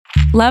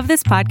Love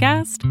this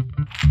podcast?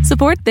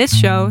 Support this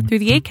show through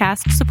the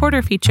Acast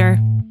supporter feature.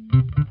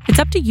 It's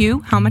up to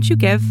you how much you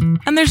give,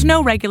 and there's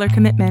no regular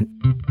commitment.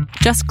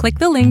 Just click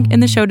the link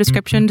in the show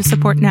description to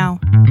support now.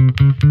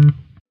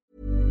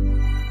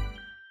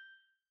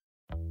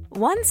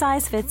 One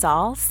size fits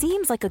all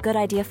seems like a good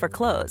idea for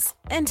clothes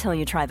until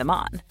you try them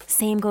on.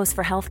 Same goes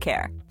for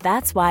healthcare.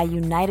 That's why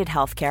United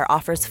Healthcare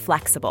offers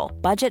flexible,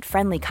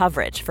 budget-friendly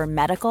coverage for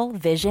medical,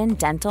 vision,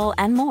 dental,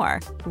 and more.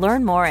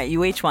 Learn more at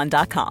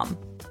uh1.com.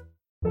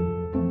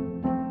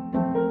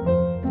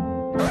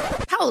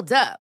 Hold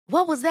up.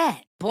 What was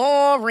that?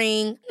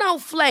 Boring. No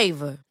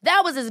flavor.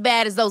 That was as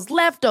bad as those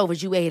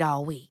leftovers you ate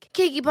all week.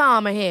 Keke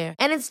Palmer here.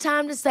 And it's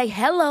time to say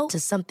hello to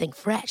something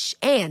fresh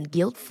and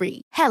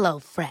guilt-free. Hello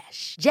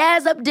Fresh.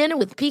 Jazz up dinner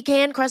with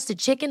pecan-crusted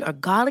chicken or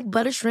garlic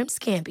butter shrimp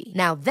scampi.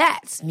 Now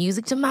that's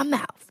music to my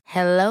mouth.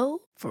 Hello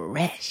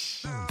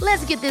Fresh.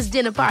 Let's get this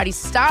dinner party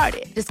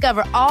started.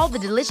 Discover all the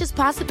delicious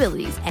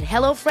possibilities at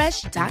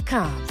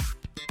hellofresh.com.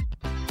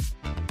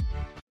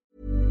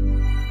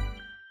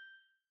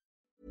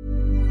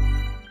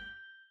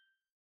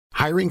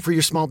 Hiring for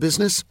your small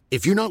business?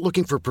 If you're not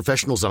looking for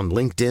professionals on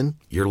LinkedIn,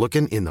 you're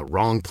looking in the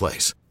wrong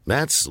place.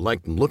 That's like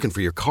looking for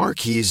your car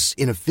keys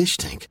in a fish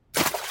tank.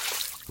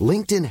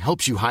 LinkedIn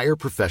helps you hire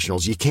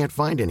professionals you can't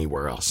find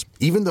anywhere else,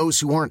 even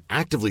those who aren't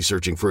actively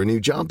searching for a new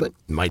job but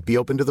might be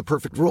open to the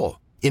perfect role.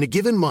 In a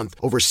given month,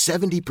 over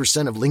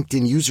 70% of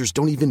LinkedIn users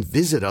don't even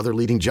visit other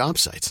leading job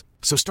sites.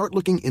 So start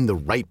looking in the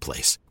right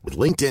place. With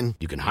LinkedIn,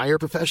 you can hire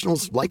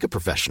professionals like a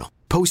professional.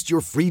 Post your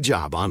free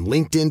job on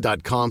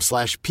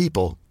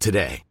linkedin.com/people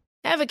today.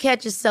 Ever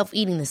catch yourself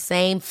eating the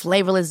same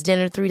flavorless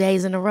dinner 3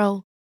 days in a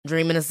row?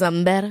 Dreaming of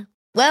something better?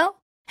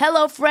 Well,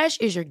 HelloFresh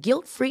is your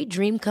guilt-free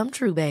dream come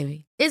true,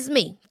 baby. It's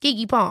me,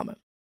 Keke Palmer.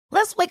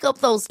 Let's wake up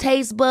those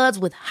taste buds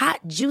with hot,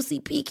 juicy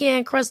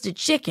pecan-crusted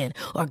chicken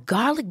or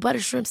garlic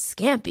butter shrimp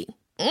scampi.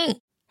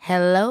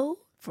 Hello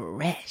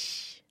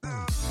Fresh.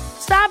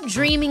 Stop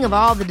dreaming of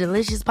all the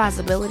delicious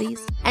possibilities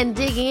and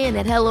dig in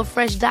at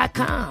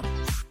HelloFresh.com.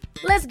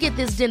 Let's get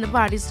this dinner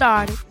party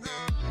started.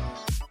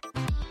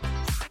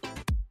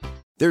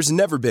 There's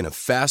never been a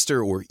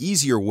faster or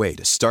easier way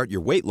to start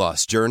your weight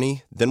loss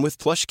journey than with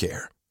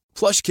PlushCare.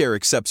 PlushCare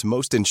accepts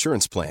most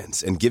insurance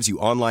plans and gives you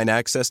online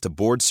access to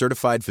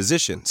board-certified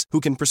physicians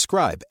who can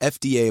prescribe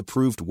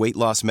FDA-approved weight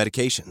loss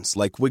medications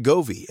like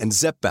Wegovy and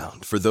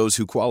Zepbound for those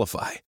who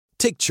qualify.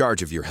 Take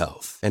charge of your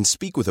health and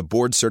speak with a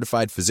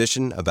board-certified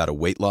physician about a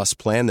weight loss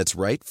plan that's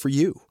right for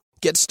you.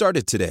 Get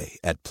started today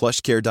at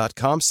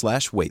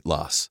plushcare.com/weight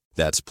loss.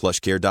 That's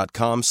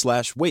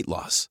plushcare.com/weight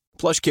loss.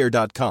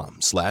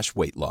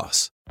 plushcare.com/weight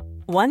loss.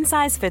 One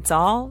size fits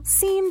all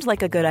seemed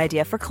like a good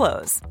idea for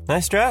clothes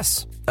Nice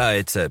dress.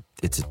 It's a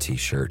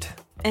t-shirt.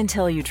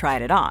 until you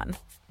tried it on.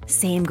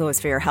 Same goes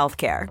for your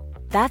healthcare.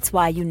 That's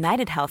why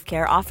United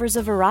Healthcare offers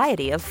a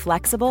variety of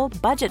flexible,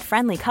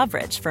 budget-friendly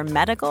coverage for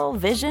medical,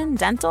 vision,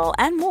 dental,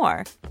 and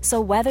more. So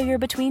whether you're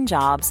between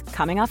jobs,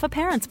 coming off a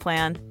parent's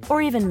plan,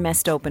 or even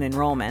missed open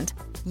enrollment,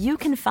 you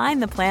can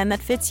find the plan that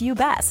fits you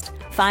best.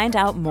 Find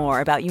out more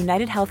about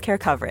United Healthcare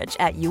coverage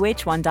at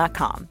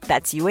uh1.com.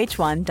 That's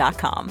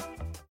uh1.com.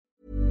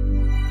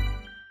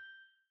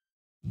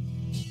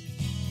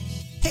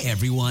 Hey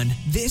everyone,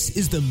 this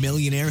is the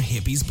Millionaire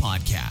Hippies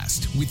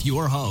Podcast with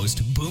your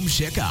host, Boom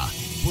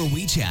Shikha, where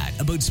we chat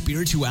about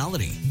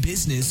spirituality,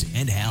 business,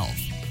 and health.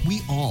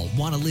 We all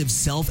want to live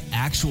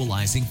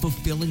self-actualizing,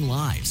 fulfilling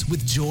lives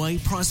with joy,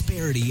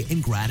 prosperity,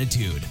 and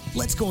gratitude.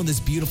 Let's go on this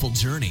beautiful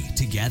journey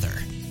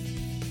together.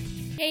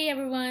 Hey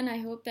everyone, I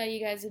hope that you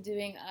guys are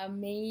doing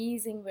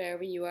amazing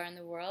wherever you are in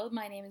the world.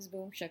 My name is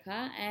Boom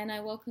Shikha, and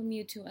I welcome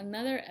you to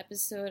another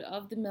episode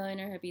of the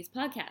Millionaire Hippies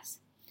Podcast.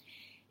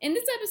 In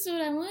this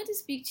episode, I wanted to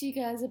speak to you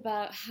guys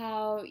about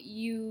how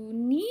you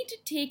need to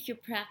take your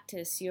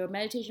practice, your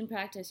meditation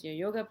practice, your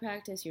yoga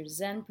practice, your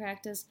Zen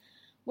practice,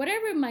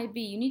 whatever it might be,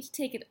 you need to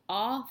take it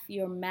off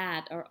your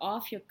mat or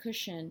off your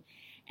cushion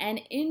and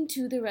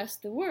into the rest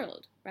of the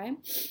world, right?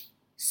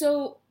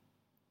 So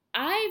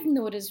I've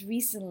noticed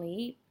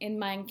recently in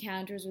my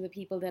encounters with the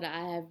people that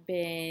I have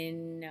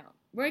been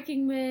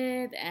working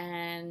with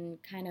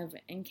and kind of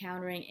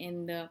encountering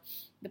in the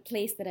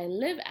place that I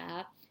live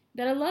at,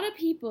 that a lot of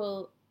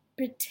people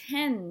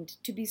pretend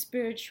to be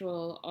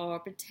spiritual or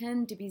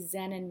pretend to be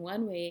Zen in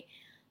one way,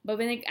 but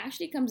when it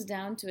actually comes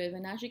down to it,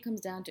 when it actually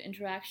comes down to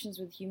interactions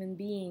with human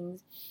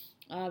beings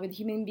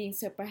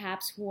that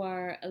perhaps who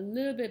are a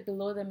little bit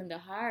below them in the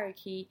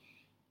hierarchy,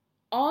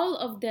 all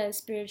of their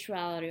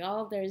spirituality,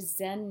 all of their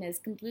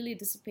Zenness completely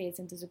dissipates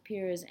and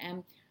disappears,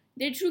 and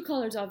their true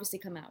colors obviously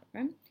come out,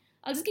 right?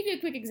 I'll just give you a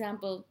quick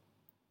example.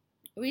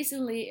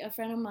 Recently, a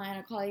friend of mine,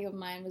 a colleague of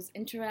mine, was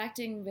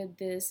interacting with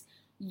this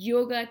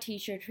yoga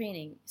teacher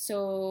training.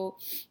 So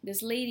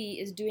this lady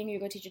is doing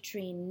yoga teacher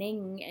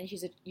training, and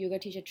she's a yoga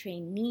teacher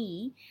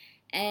trainee,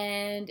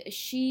 and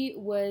she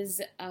was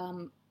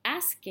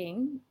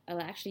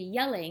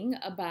yelling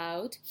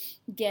about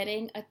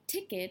getting a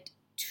ticket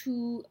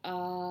to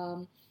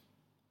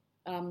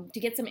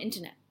get some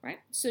internet, right?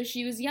 So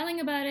she was yelling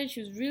about it.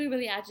 She was really,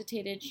 really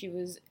agitated. She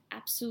was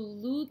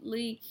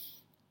absolutely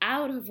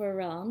out of her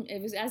realm.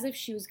 It was as if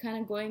she was kind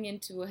of going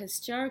into a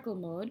hysterical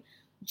mode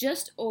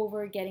just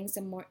over getting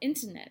some more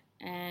internet.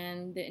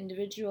 And the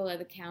individual at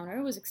the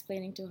counter was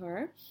explaining to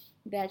her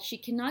that she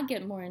cannot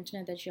get more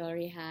internet that she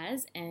already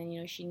has,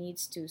 and she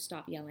needs to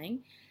stop yelling.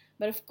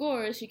 But of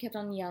course, she kept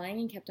on yelling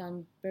and kept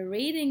on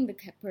berating the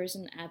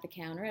person at the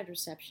counter at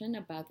reception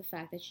about the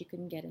fact that she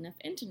couldn't get enough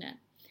internet.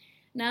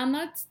 Now, I'm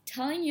not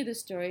telling you the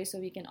story so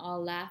we can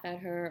all laugh at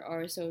her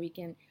or so we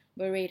can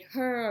berate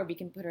her or we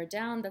can put her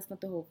down. That's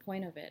not the whole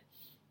point of it.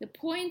 The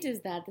point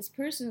is that this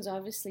person is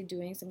obviously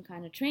doing some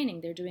kind of training.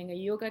 They're doing a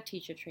yoga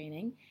teacher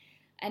training.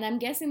 And I'm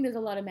guessing there's a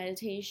lot of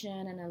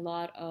meditation and a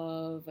lot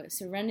of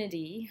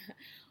serenity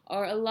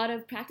or a lot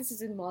of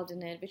practices involved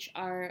in it which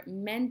are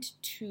meant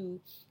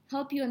to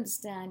help you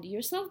understand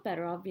yourself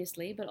better,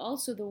 obviously, but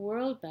also the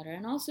world better,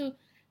 and also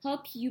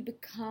help you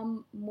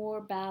become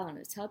more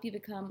balanced, help you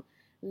become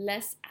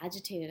less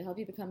agitated, help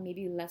you become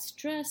maybe less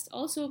stressed,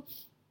 also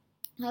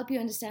help you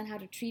understand how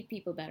to treat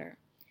people better.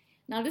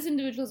 Now, this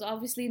individual is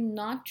obviously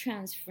not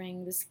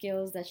transferring the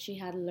skills that she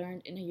had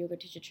learned in her yoga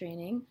teacher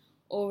training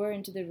over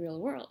into the real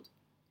world.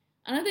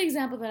 Another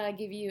example that I'll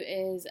give you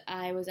is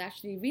I was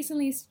actually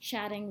recently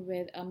chatting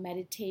with a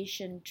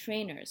meditation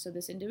trainer. So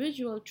this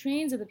individual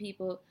trains other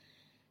people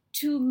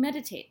to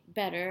meditate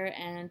better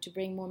and to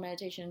bring more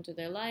meditation into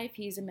their life.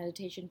 He's a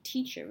meditation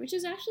teacher, which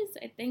is actually,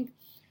 I think,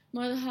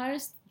 one of the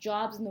hardest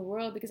jobs in the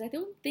world because I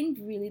don't think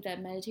really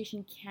that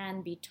meditation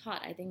can be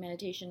taught. I think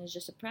meditation is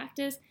just a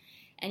practice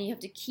and you have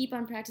to keep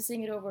on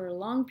practicing it over a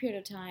long period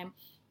of time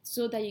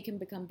so that you can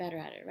become better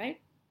at it, right?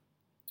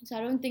 So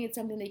I don't think it's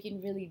something that you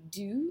can really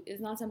do.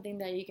 It's not something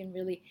that you can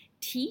really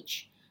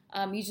teach.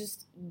 You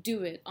just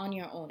do it on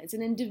your own. It's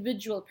an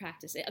individual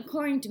practice,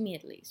 according to me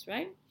at least,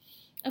 right?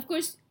 Of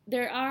course,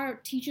 there are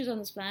teachers on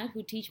this planet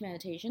who teach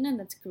meditation, and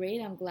that's great.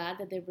 I'm glad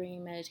that they're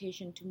bringing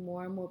meditation to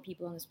more and more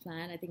people on this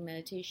planet. I think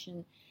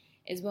meditation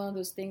is one of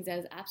those things that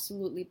is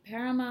absolutely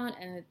paramount,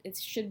 and it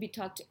should be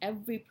taught to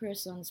every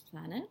person on this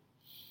planet.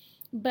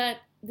 But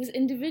this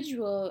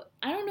individual,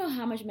 I don't know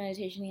how much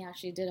meditation he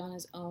actually did on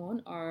his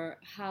own or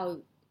how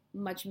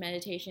much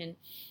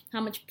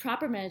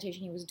proper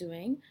meditation he was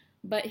doing,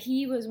 but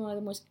he was one of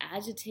the most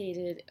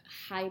agitated,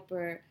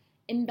 hyper,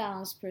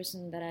 imbalanced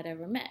person that I'd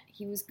ever met.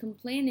 He was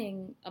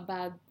complaining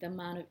about the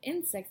amount of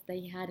insects that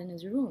he had in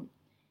his room.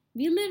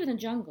 We live in a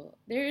jungle.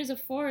 There is a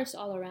forest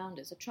all around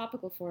us, a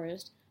tropical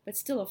forest, but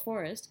still a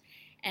forest.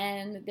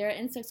 And there are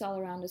insects all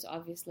around us,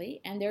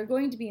 obviously. And there are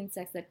going to be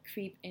insects that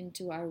creep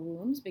into our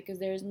rooms because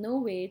there is no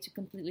way to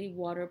completely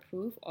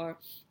waterproof or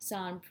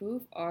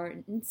soundproof or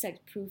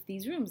insect-proof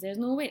these rooms. There's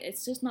no way.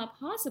 It's just not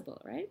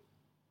possible, right?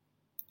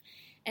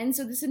 And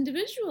so this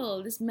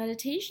individual, this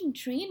meditation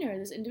trainer,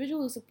 this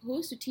individual who's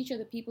supposed to teach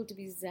other people to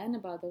be zen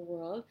about the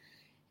world,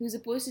 who's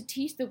supposed to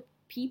teach the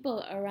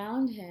people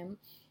around him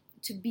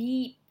to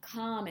be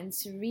calm and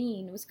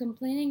serene, was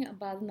complaining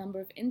about the number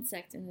of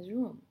insects in his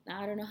room.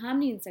 Now, I don't know how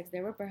many insects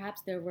there were.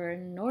 Perhaps there were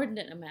an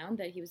inordinate amount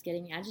that he was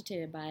getting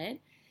agitated by it.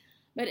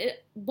 But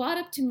it brought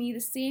up to me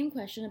the same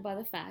question about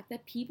the fact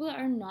that people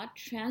are not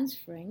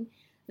transferring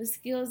the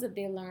skills that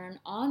they learn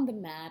on the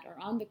mat or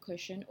on the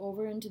cushion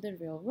over into the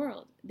real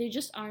world. They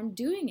just aren't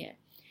doing it.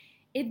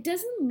 It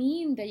doesn't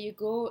mean that you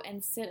go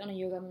and sit on a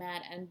yoga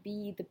mat and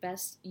be the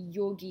best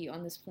yogi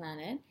on this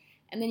planet,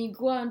 and then you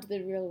go out into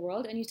the real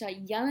world and you start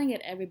yelling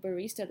at every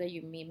barista that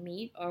you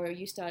meet, or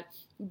you start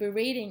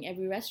berating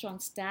every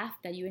restaurant staff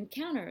that you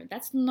encounter.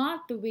 That's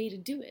not the way to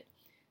do it.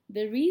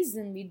 The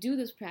reason we do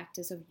this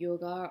practice of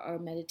yoga or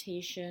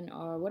meditation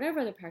or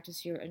whatever other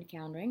practice you're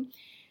encountering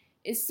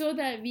is so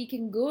that we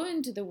can go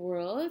into the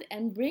world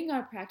and bring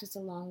our practice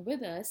along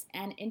with us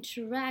and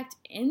interact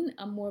in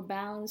a more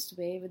balanced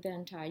way with the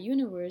entire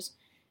universe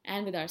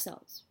and with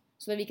ourselves,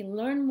 so that we can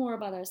learn more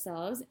about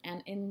ourselves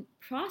and in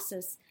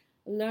process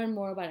learn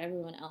more about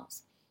everyone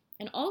else.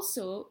 And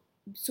also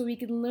so we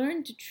can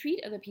learn to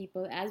treat other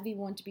people as we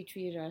want to be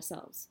treated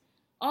ourselves.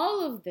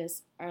 All of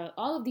these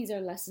are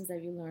lessons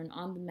that we learn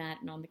on the mat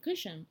and on the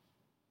cushion.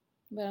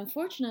 But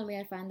unfortunately,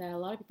 I find that a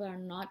lot of people are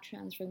not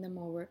transferring them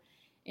over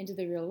into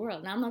the real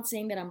world. Now, I'm not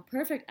saying that I'm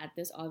perfect at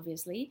this,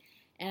 obviously,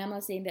 and I'm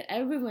not saying that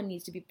everyone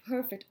needs to be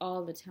perfect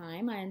all the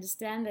time. I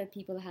understand that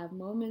people have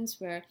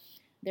moments where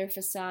their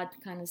facade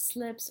kind of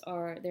slips,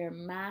 or their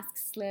mask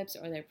slips,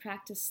 or their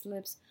practice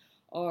slips,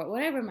 or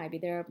whatever it might be.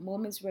 There are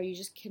moments where you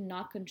just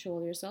cannot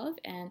control yourself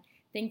and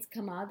things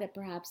come out that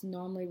perhaps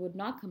normally would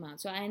not come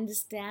out. So I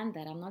understand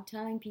that. I'm not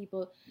telling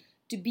people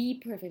to be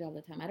perfect all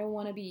the time. I don't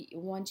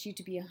want you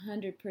to be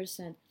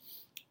 100%,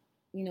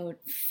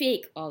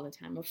 fake all the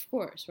time, of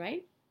course,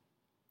 right?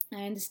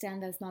 I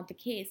understand that's not the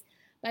case.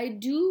 But I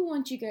do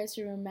want you guys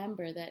to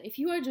remember that if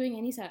you are doing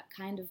any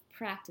kind of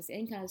practice,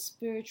 any kind of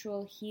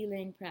spiritual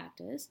healing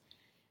practice,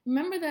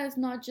 remember that it's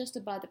not just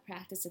about the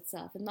practice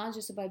itself. It's not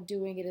just about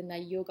doing it in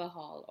that yoga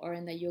hall or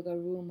in that yoga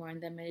room or in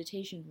that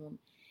meditation room.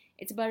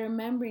 It's about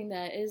remembering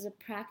that it is a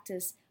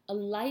practice, a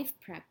life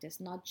practice,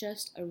 not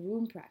just a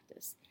room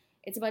practice.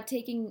 It's about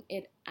taking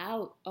it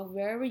out of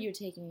wherever you're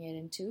taking it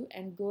into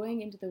and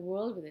going into the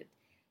world with it.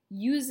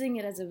 using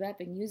it as a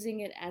weapon, using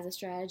it as a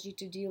strategy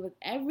to deal with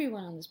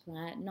everyone on this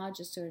planet, not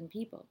just certain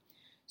people.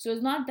 So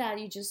it's not that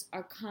you just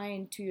are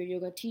kind to your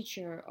yoga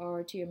teacher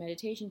or to your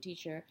meditation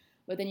teacher,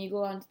 but then you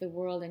go out into the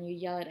world and you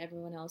yell at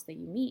everyone else that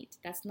you meet.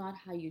 That's not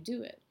how you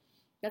do it.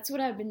 That's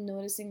what I've been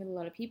noticing with a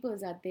lot of people,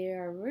 is that they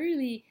are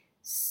really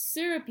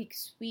syrupy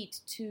sweet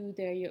to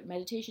their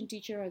meditation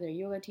teacher or their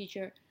yoga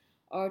teacher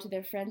or to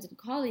their friends and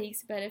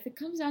colleagues. But if it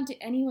comes down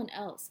to anyone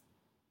else,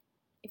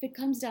 if it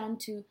comes down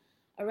to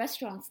a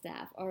restaurant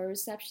staff or a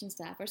reception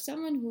staff or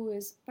someone who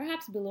is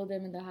perhaps below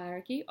them in the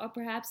hierarchy, or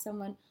perhaps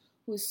someone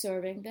who's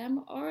serving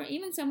them, or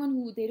even someone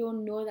who they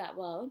don't know that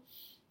well,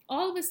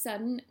 all of a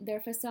sudden their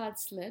facade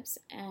slips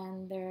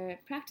and their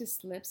practice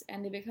slips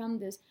and they become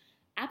this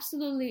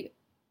absolutely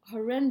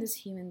horrendous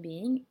human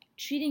being,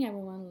 treating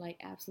everyone like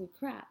absolute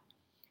crap.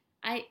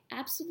 I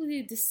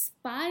absolutely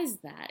despise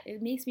that.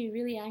 It makes me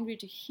really angry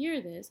to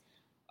hear this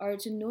or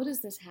to notice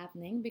this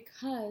happening,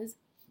 because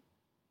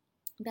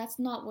that's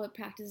not what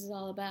practice is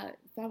all about.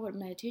 It's not what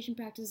meditation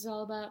practice is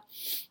all about.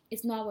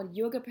 It's not what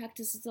yoga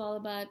practice is all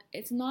about.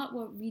 It's not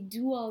what we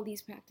do all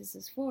these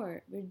practices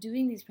for. We're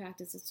doing these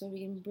practices so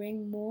we can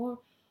bring more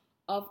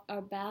of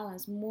our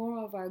balance, more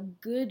of our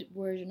good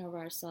version of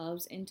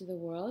ourselves into the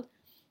world,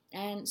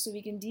 and so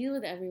we can deal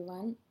with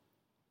everyone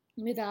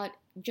without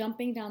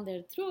jumping down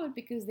their throat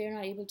because they're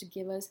not able to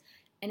give us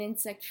an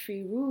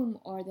insect-free room,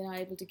 or they're not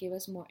able to give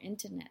us more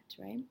internet,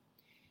 right?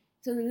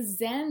 So the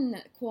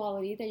Zen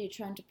quality that you're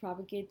trying to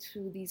propagate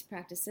through these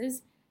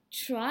practices,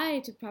 try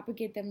to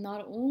propagate them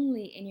not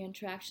only in your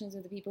interactions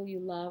with the people you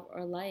love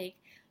or like,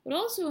 but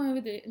also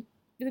with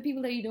the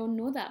people that you don't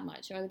know that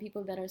much, or the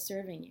people that are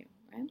serving you,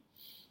 right?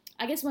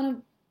 I guess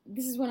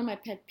this is one of my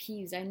pet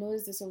peeves. I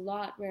notice this a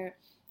lot, where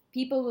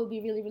people will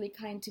be really, really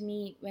kind to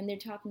me when they're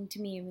talking to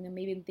me.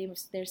 Maybe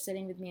they're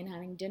sitting with me and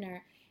having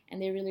dinner,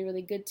 and they're really,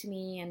 really good to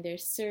me, and they're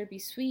syrupy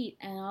sweet,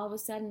 and all of a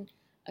sudden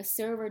a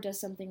server does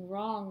something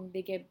wrong.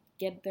 They get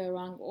the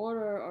wrong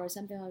order or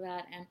something like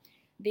that, and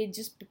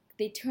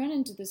they turn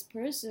into this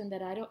person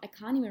that I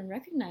can't even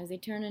recognize. They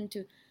turn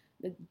into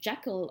the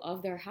Jekyll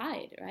of their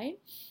Hyde, right?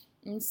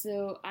 And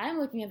so I'm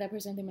looking at that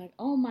person and thinking like,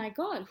 oh my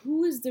God,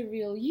 who is the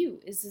real you?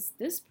 Is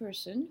this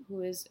person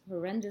who is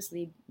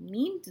horrendously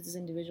mean to this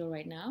individual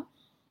right now?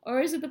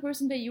 Or is it the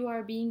person that you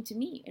are being to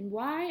me? And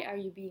why are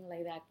you being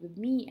like that with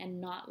me and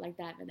not like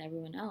that with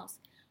everyone else?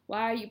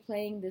 Why are you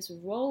playing this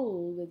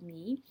role with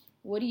me?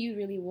 What do you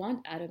really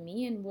want out of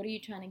me? And what are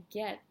you trying to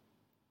get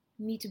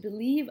me to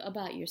believe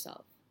about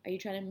yourself? Are you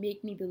trying to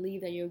make me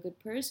believe that you're a good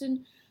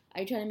person?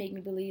 Are you trying to make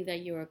me believe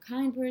that you're a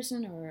kind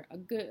person or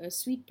a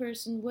sweet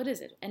person? What is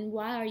it? And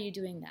why are you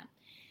doing that?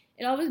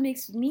 It always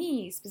makes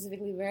me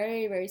specifically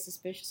very, very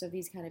suspicious of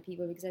these kind of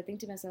people, because I think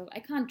to myself, I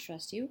can't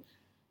trust you,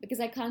 because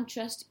I can't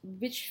trust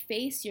which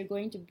face you're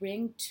going to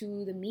bring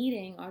to the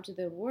meeting or to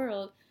the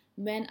world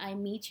when I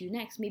meet you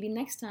next. Maybe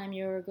next time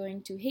you're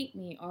going to hate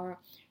me, or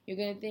you're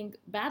going to think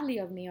badly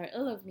of me or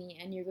ill of me,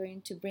 and you're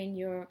going to bring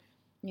your,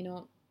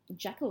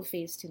 Jekyll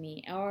face to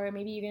me. Or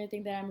maybe you're going to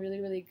think that I'm really,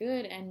 really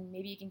good, and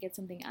maybe you can get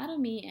something out of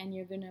me, and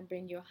you're going to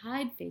bring your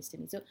Hyde face to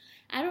me. So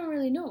I don't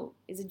really know.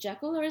 Is it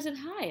Jekyll or is it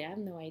Hyde? I have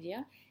no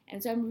idea.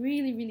 And so I'm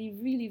really, really,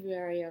 really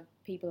wary of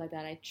people like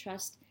that. I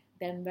trust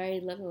them very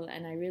little,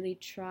 and I really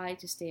try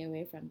to stay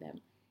away from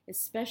them,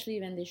 especially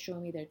when they show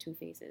me their two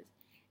faces.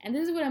 And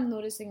this is what I'm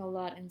noticing a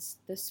lot in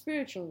the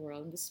spiritual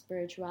world, in the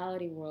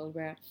spirituality world,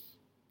 where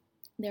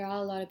there are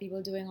a lot of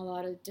people doing a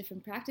lot of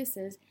different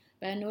practices,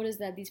 but I notice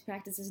that these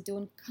practices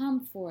don't come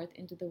forth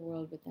into the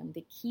world with them.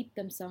 They keep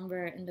them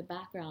somewhere in the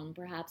background,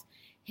 perhaps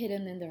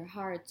hidden in their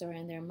hearts or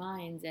in their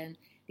minds. And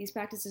these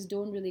practices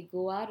don't really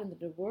go out into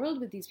the world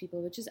with these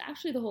people, which is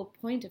actually the whole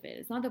point of it.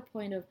 It's not the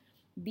point of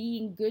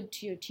being good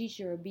to your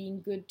teacher or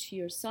being good to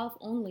yourself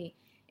only.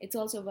 It's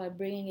also about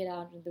bringing it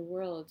out into the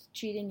world,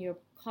 treating your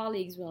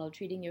colleagues well,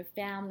 treating your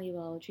family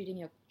well, treating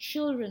your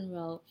children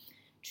well,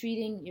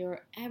 treating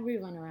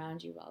everyone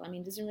around you well. I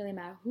mean, it doesn't really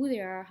matter who they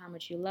are, how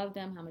much you love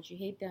them, how much you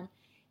hate them.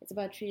 It's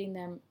about treating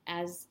them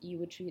as you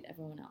would treat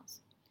everyone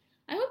else.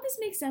 I hope this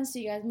makes sense to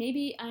you guys.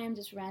 Maybe I am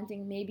just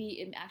ranting.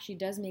 Maybe it actually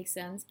does make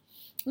sense.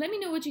 Let me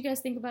know what you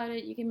guys think about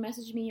it. You can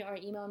message me or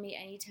email me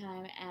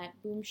anytime at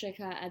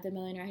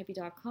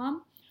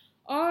boomshikha@themillionairehippie.com.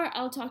 Or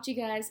I'll talk to you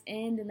guys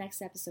in the next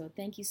episode.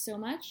 Thank you so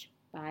much.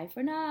 Bye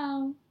for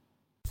now.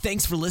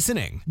 Thanks for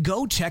listening.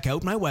 Go check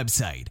out my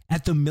website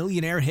at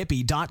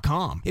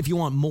themillionairehippie.com if you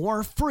want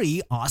more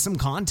free, awesome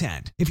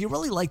content. If you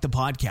really like the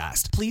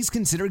podcast, please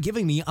consider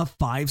giving me a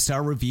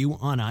 5-star review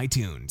on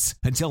iTunes.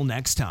 Until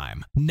next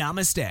time,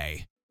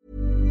 namaste.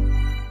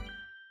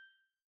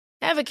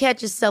 Ever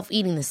catch yourself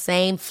eating the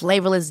same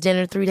flavorless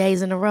dinner 3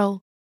 days in a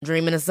row?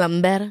 Dreaming of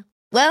something better?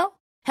 Well,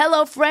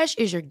 HelloFresh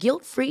is your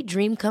guilt-free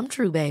dream come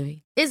true,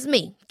 baby. It's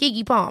me,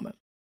 Keke Palmer.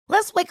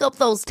 Let's wake up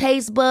those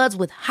taste buds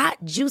with hot,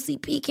 juicy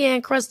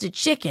pecan-crusted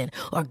chicken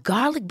or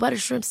garlic butter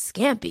shrimp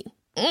scampi.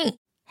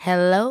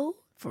 Hello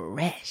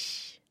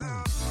Fresh.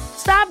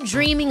 Stop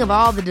dreaming of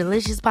all the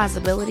delicious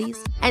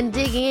possibilities and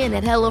dig in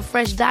at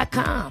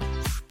HelloFresh.com.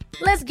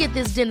 Let's get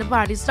this dinner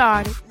party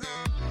started.